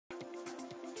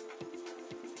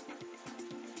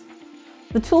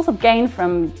The tools I've gained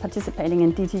from participating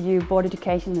in DTU Board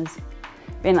Education has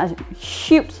been a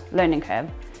huge learning curve,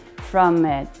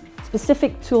 from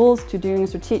specific tools to doing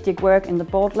strategic work in the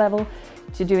board level,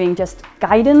 to doing just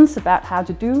guidance about how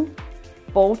to do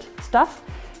board stuff,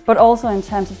 but also in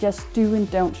terms of just do and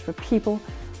don'ts for people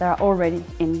that are already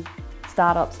in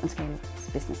startups and scale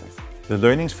businesses. The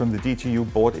learnings from the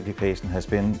DTU Board Education has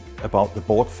been about the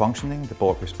board functioning, the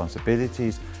board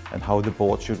responsibilities, and how the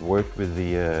board should work with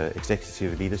the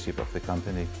executive leadership of the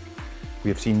company. We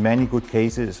have seen many good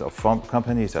cases of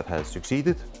companies that have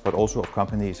succeeded, but also of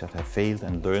companies that have failed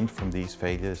and learned from these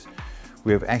failures.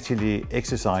 We have actually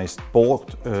exercised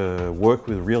board work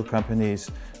with real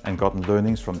companies and gotten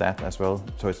learnings from that as well.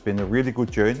 So it's been a really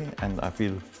good journey, and I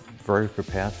feel very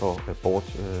prepared for a board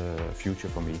future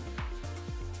for me.